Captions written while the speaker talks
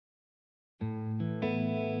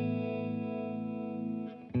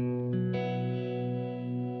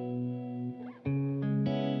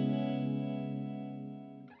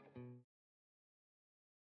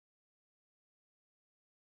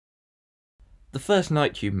The first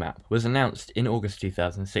Night Tube map was announced in August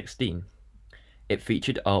 2016. It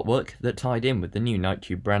featured artwork that tied in with the new Night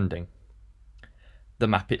Tube branding. The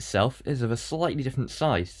map itself is of a slightly different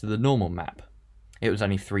size to the normal map. It was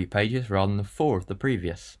only 3 pages rather than 4 of the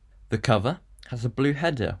previous. The cover has a blue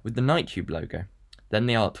header with the Night Tube logo, then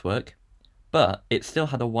the artwork, but it still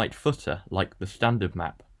had a white footer like the standard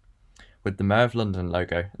map, with the Mayor of London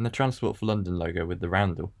logo and the Transport for London logo with the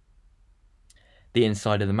roundel. The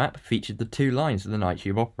inside of the map featured the 2 lines that the Night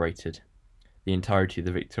Tube operated, the entirety of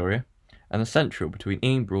the Victoria, and the central between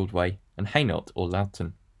Ealing Broadway and Hainault or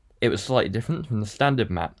Loughton. It was slightly different from the standard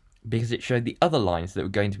map because it showed the other lines that were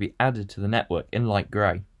going to be added to the network in light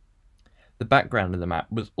grey. The background of the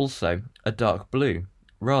map was also a dark blue,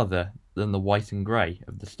 rather than the white and grey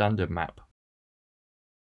of the standard map.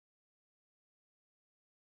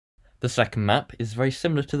 The second map is very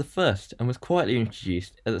similar to the first and was quietly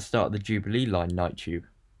introduced at the start of the Jubilee line Night Tube.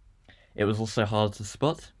 It was also hard to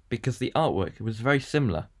spot because the artwork was very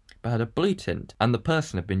similar but had a blue tint and the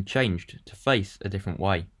person had been changed to face a different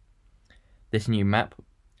way. This new map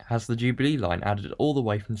has the Jubilee line added all the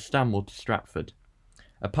way from Stanmore to Stratford.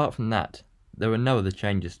 Apart from that, there were no other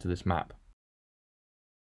changes to this map.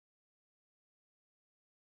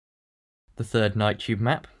 The third Night Tube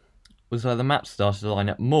map was where the map started to line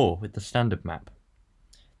up more with the standard map.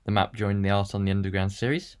 The map joined the Art on the Underground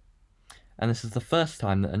series, and this is the first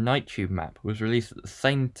time that a Night Tube map was released at the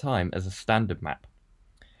same time as a standard map.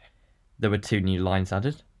 There were 2 new lines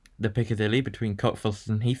added, the Piccadilly between Cockfosters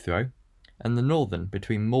and Heathrow, and the Northern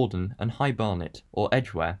between Morden and High Barnet or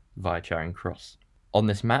Edgware via Charing Cross. On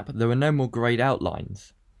this map there were no more greyed out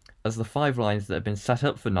lines, as the 5 lines that had been set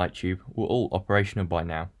up for Night Tube were all operational by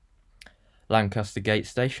now. Lancaster Gate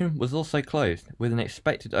Station was also closed, with an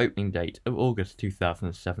expected opening date of August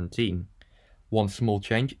 2017. One small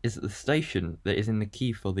change is that the station that is in the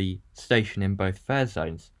quay for the station in both fare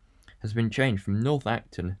zones has been changed from North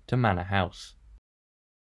Acton to Manor House.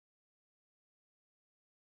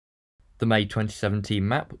 The May 2017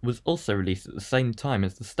 map was also released at the same time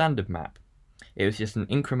as the standard map. It was just an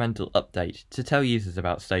incremental update to tell users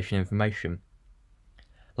about station information.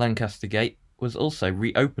 Lancaster Gate was also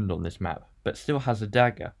reopened on this map, but still has a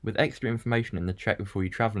dagger with extra information in the check before you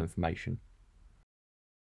travel information.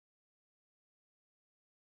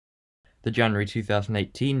 The January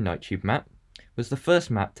 2018 Night Tube map was the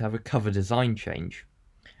first map to have a cover design change.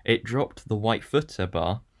 It dropped the white footer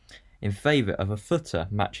bar in favour of a footer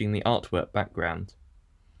matching the artwork background.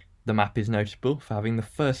 The map is notable for having the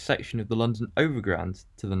first section of the London Overground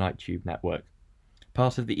to the Night Tube network,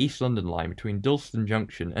 part of the East London line between Dalston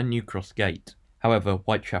Junction and New Cross Gate. However,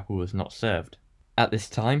 Whitechapel was not served. At this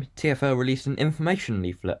time, TfL released an information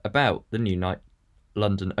leaflet about the new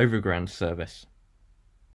London Overground service.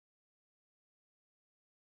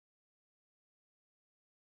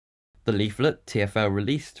 The leaflet TfL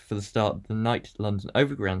released for the start of the night London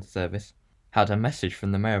Overground service had a message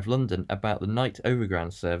from the Mayor of London about the night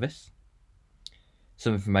Overground service,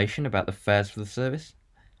 some information about the fares for the service,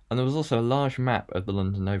 and there was also a large map of the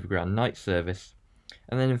London Overground night service,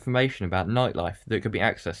 and then information about nightlife that could be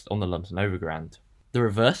accessed on the London Overground. The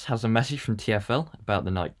reverse has a message from TfL about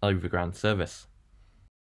the night Overground service.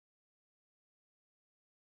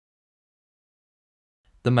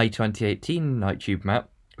 The May 2018 Night Tube map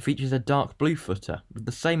features a dark blue footer with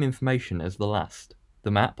the same information as the last.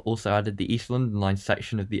 The map also added the East London line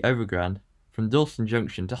section of the Overground from Dalston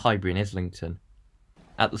Junction to Highbury and Islington.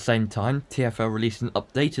 At the same time, TfL released an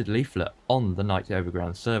updated leaflet on the night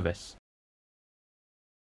Overground service.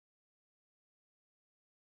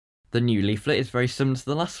 The new leaflet is very similar to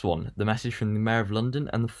the last one. The message from the Mayor of London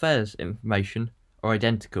and the fares information are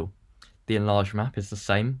identical. The enlarged map is the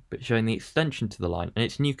same, but showing the extension to the line and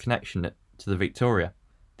its new connection to the Victoria.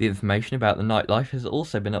 The information about the nightlife has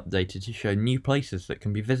also been updated to show new places that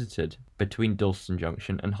can be visited between Dalston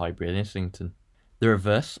Junction and Highbury and Islington. The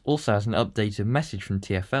reverse also has an updated message from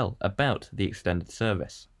TfL about the extended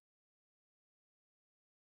service.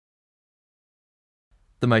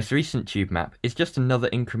 The most recent tube map is just another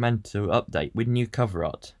incremental update with new cover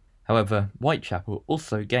art. However, Whitechapel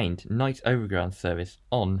also gained night Overground service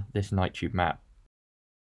on this Night Tube map.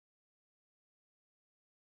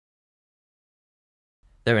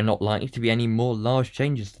 There are not likely to be any more large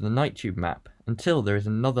changes to the Night Tube map until there is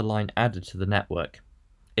another line added to the network.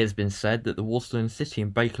 It has been said that the Waterloo City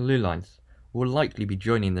and Bakerloo lines will likely be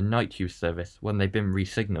joining the Night Tube service when they've been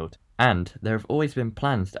re-signalled, and there have always been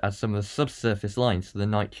plans to add some of the subsurface lines to the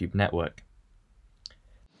Night Tube network.